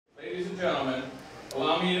gentlemen,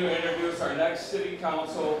 allow me to introduce our next City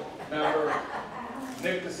Council member,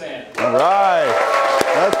 Nick DeSantis. All right,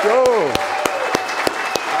 let's go.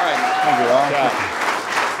 All right.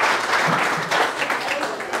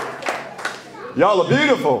 Y'all are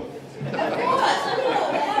beautiful.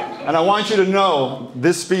 And I want you to know,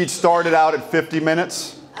 this speech started out at 50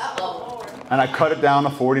 minutes, and I cut it down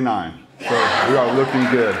to 49. So we are looking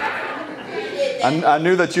good. I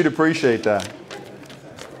knew that you'd appreciate that.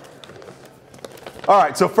 All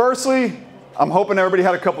right, so firstly, I'm hoping everybody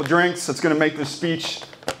had a couple drinks. It's going to make this speech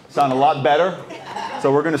sound a lot better.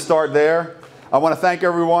 So we're going to start there. I want to thank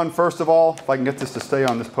everyone, first of all, if I can get this to stay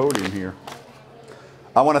on this podium here.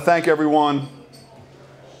 I want to thank everyone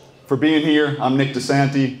for being here. I'm Nick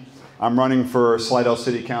DeSanti. I'm running for Slidell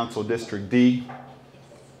City Council District D.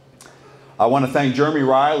 I want to thank Jeremy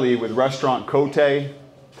Riley with Restaurant Cote,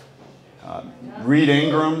 Reed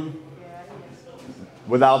Ingram.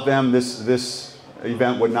 Without them, this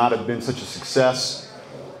event would not have been such a success.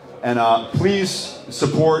 And please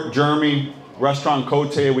support Jeremy, Restaurant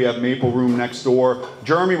Cote. We have Maple Room next door.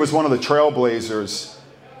 Jeremy was one of the trailblazers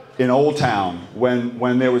in Old Town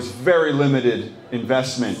when there was very limited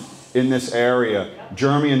investment in this area.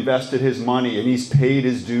 Jeremy invested his money and he's paid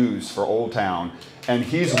his dues for Old Town. And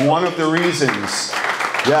he's one of the reasons,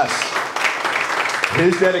 yes,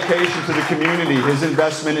 his dedication to the community, his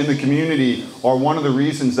investment in the community are one of the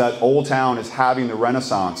reasons that Old Town is having the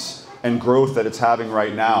renaissance and growth that it's having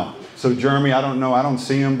right now. So Jeremy, I don't know, I don't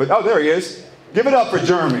see him, but oh, there he is. Give it up for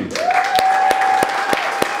Jeremy.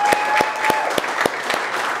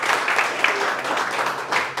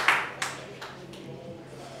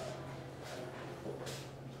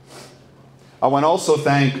 I want to also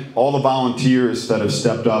thank all the volunteers that have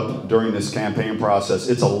stepped up during this campaign process.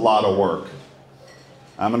 It's a lot of work.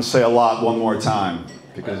 I'm going to say a lot one more time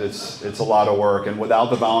because it's a lot of work. And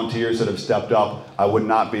without the volunteers that have stepped up, I would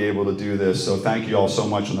not be able to do this. So thank you all so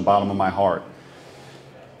much from the bottom of my heart.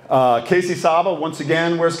 Casey Saba, once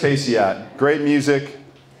again, where's Casey at? Great music.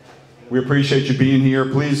 We appreciate you being here.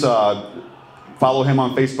 Please follow him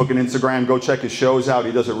on Facebook and Instagram. Go check his shows out.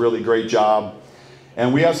 He does a really great job.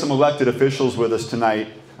 And we have some elected officials with us tonight,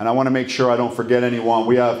 and I want to make sure I don't forget anyone.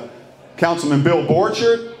 We have Councilman Bill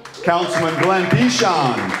Borchert, Councilman Glenn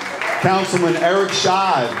Pichon, Councilman Eric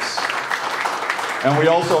Shives, and we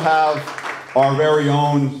also have our very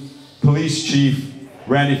own Police Chief,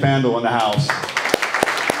 Randy Fandel, in the house.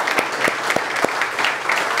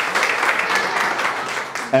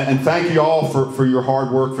 And thank you all for your hard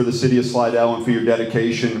work for the city of Slidell and for your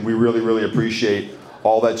dedication. We really, really appreciate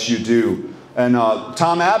all that you do. And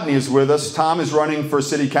Tom Abney is with us. Tom is running for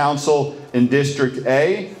City Council in District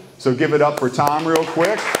A. So give it up for Tom real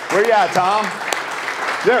quick. Where you at, Tom?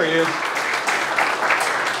 There he is.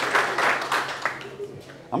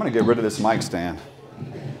 I'm going to get rid of this mic stand.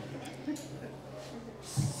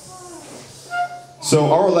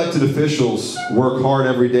 So our elected officials work hard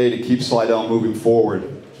every day to keep Slidell moving forward.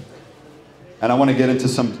 And I want to get into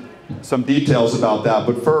some details about that.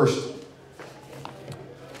 But first,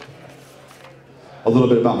 a little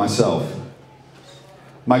bit about myself.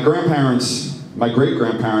 My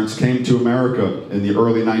great-grandparents came to America in the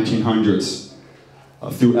early 1900s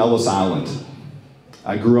through Ellis Island.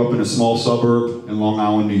 I grew up in a small suburb in Long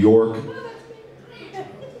Island, New York.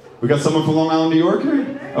 We got someone from Long Island, New York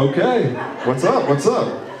here? Okay, what's up, what's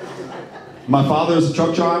up? My father is a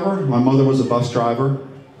truck driver, my mother was a bus driver.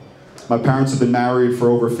 My parents have been married for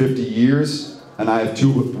over 50 years, and I have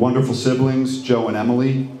two wonderful siblings, Joe and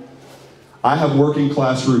Emily. I have working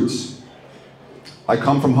class roots. I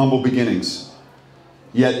come from humble beginnings.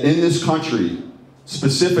 Yet in this country,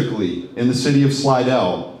 specifically in the city of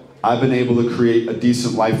Slidell, I've been able to create a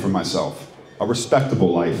decent life for myself, a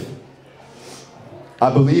respectable life.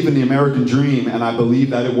 I believe in the American dream, and I believe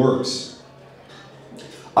that it works.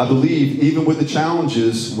 I believe, even with the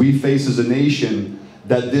challenges we face as a nation,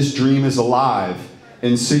 that this dream is alive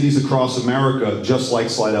in cities across America, just like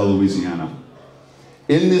Slidell, Louisiana.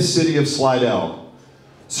 In this city of Slidell,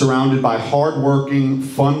 surrounded by hardworking,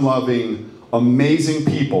 fun-loving, amazing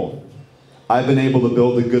people, I've been able to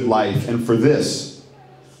build a good life, and for this,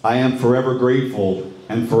 I am forever grateful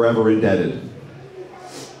and forever indebted.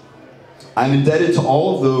 I'm indebted to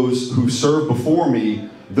all of those who served before me,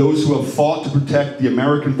 those who have fought to protect the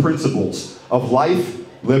American principles of life,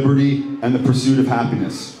 liberty, and the pursuit of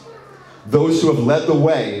happiness. Those who have led the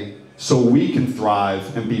way so we can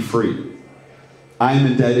thrive and be free. I am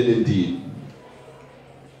indebted indeed.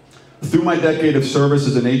 Through my decade of service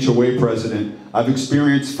as an HOA president, I've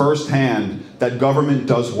experienced firsthand that government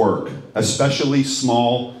does work, especially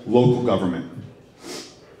small local government.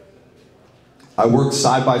 I worked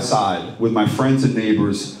side by side with my friends and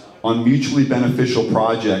neighbors on mutually beneficial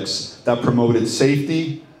projects that promoted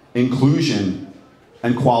safety, inclusion,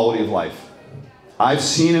 and quality of life. I've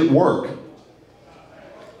seen it work.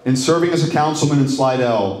 In serving as a councilman in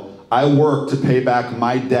Slidell, I worked to pay back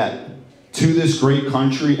my debt to this great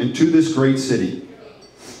country and to this great city.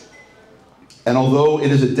 And although it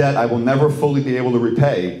is a debt I will never fully be able to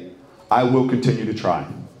repay, I will continue to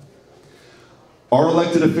try. Our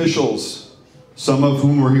elected officials, some of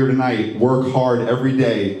whom are here tonight, work hard every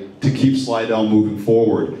day to keep Slidell moving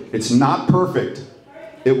forward. It's not perfect.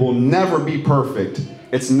 It will never be perfect.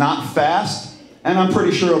 It's not fast, and I'm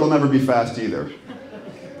pretty sure it'll never be fast either.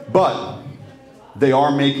 But they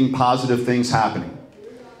are making positive things happening.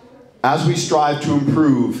 As we strive to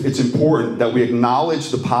improve, it's important that we acknowledge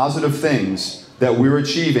the positive things that we're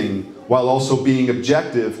achieving while also being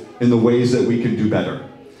objective in the ways that we can do better.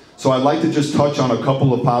 So I'd like to just touch on a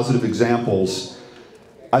couple of positive examples.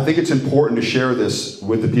 I think it's important to share this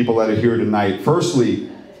with the people that are here tonight.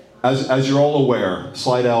 Firstly, as you're all aware,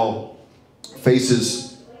 Slidell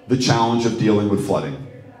faces the challenge of dealing with flooding,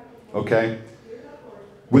 okay?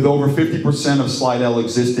 With over 50% of Slidell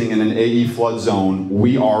existing in an AE flood zone,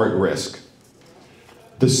 we are at risk.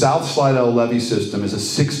 The South Slidell levee system is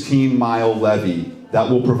a 16-mile levee that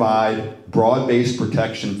will provide broad-based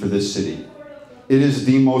protection for this city. It is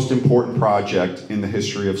the most important project in the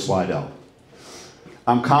history of Slidell.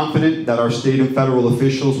 I'm confident that our state and federal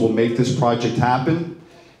officials will make this project happen.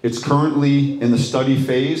 It's currently in the study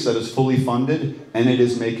phase that is fully funded, and it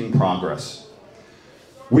is making progress.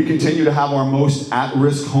 We continue to have our most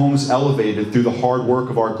at-risk homes elevated through the hard work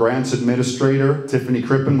of our grants administrator, Tiffany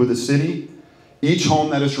Crippen, with the city. Each home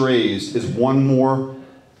that is raised is one more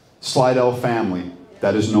Slidell family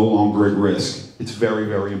that is no longer at risk. It's very,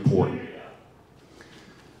 very important.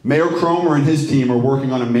 Mayor Cromer and his team are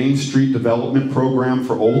working on a Main Street development program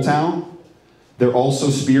for Old Town. They're also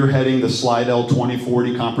spearheading the Slidell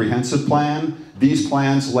 2040 Comprehensive Plan. These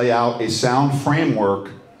plans lay out a sound framework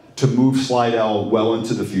to move Slidell well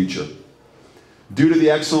into the future. Due to the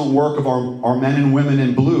excellent work of our men and women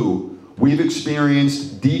in blue, we've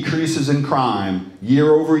experienced decreases in crime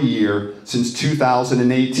year over year since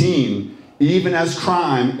 2018, even as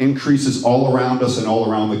crime increases all around us and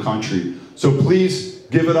all around the country. So please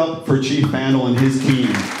give it up for Chief Vandal and his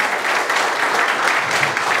team.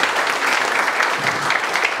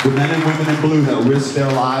 The men and women in blue that risk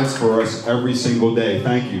their lives for us every single day.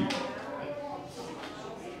 Thank you.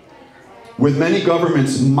 With many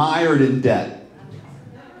governments mired in debt,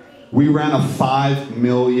 we ran a $5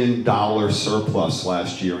 million surplus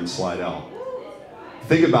last year in Slidell.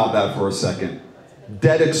 Think about that for a second.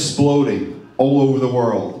 Debt exploding all over the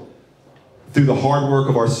world. Through the hard work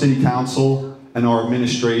of our city council and our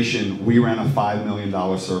administration, we ran a $5 million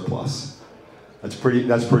surplus. That's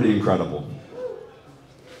pretty incredible.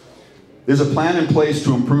 There's a plan in place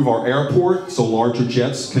to improve our airport so larger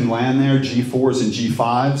jets can land there, G4s and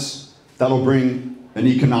G5s. That'll bring an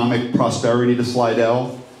economic prosperity to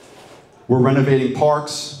Slidell. We're renovating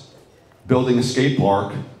parks, building a skate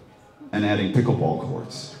park, and adding pickleball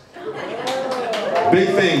courts. Big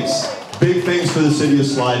things for the city of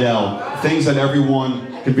Slidell. Things that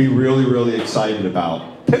everyone can be really, really excited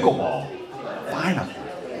about. Pickleball, finally.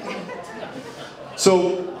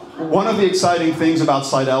 So one of the exciting things about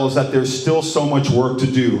Slidell is that there's still so much work to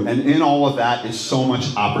do, and in all of that is so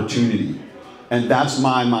much opportunity. And that's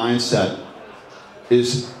my mindset,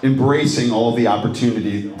 is embracing all of the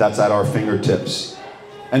opportunity that's at our fingertips.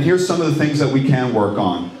 And here's some of the things that we can work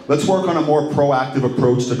on. Let's work on a more proactive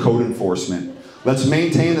approach to code enforcement. Let's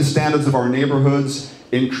maintain the standards of our neighborhoods,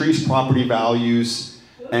 increase property values,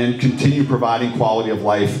 and continue providing quality of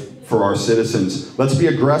life for our citizens. Let's be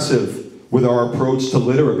aggressive with our approach to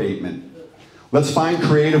litter abatement. Let's find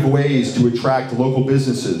creative ways to attract local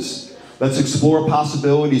businesses. Let's explore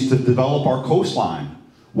possibilities to develop our coastline,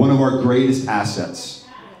 one of our greatest assets.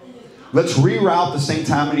 Let's reroute the St.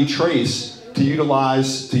 Tammany Trace to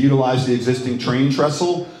utilize the existing train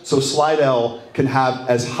trestle so Slidell can have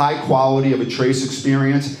as high quality of a trace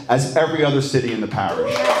experience as every other city in the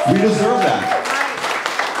parish. We deserve that.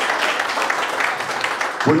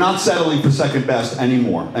 We're not settling for second best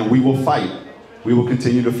anymore, and we will fight. We will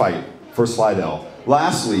continue to fight for Slidell.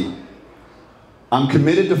 Lastly, I'm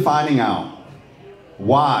committed to finding out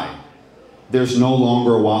why there's no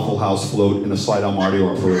longer a Waffle House float in the Slidell Mardi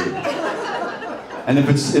Gras Parade. And if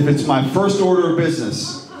it's my first order of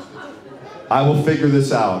business, I will figure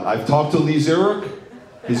this out. I've talked to Lee Zurich.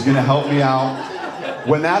 He's going to help me out.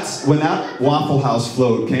 When that Waffle House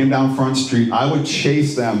float came down Front Street, I would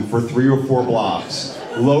chase them for 3 or 4 blocks,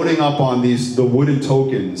 loading up on the wooden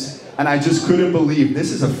tokens. and I just couldn't believe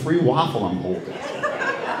this is a free waffle I'm holding.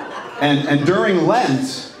 And during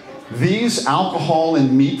Lent, these alcohol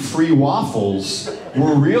and meat-free waffles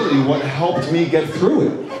were really what helped me get through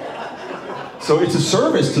it. So it's a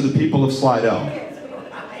service to the people of Slidell.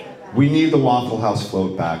 We need the Waffle House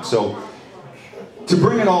float back. So to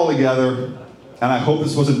bring it all together, and I hope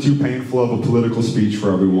this wasn't too painful of a political speech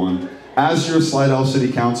for everyone, as your Slidell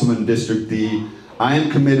City Councilman in District D, I am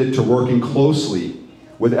committed to working closely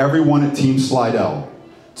with everyone at Team Slidell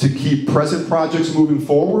to keep present projects moving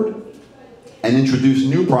forward and introduce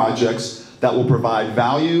new projects that will provide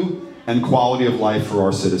value and quality of life for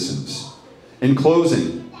our citizens. In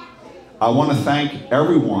closing, I want to thank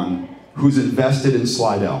everyone who's invested in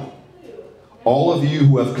Slidell. All of you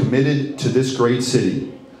who have committed to this great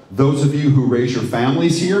city, those of you who raise your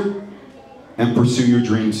families here and pursue your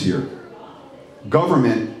dreams here.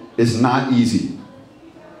 Government is not easy.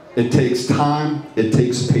 It takes time, it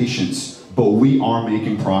takes patience, but we are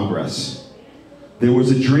making progress. There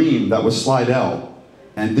was a dream that was Slidell,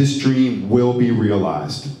 and this dream will be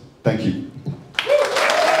realized. Thank you.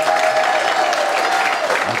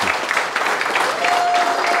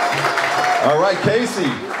 All right,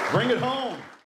 Casey, bring it home.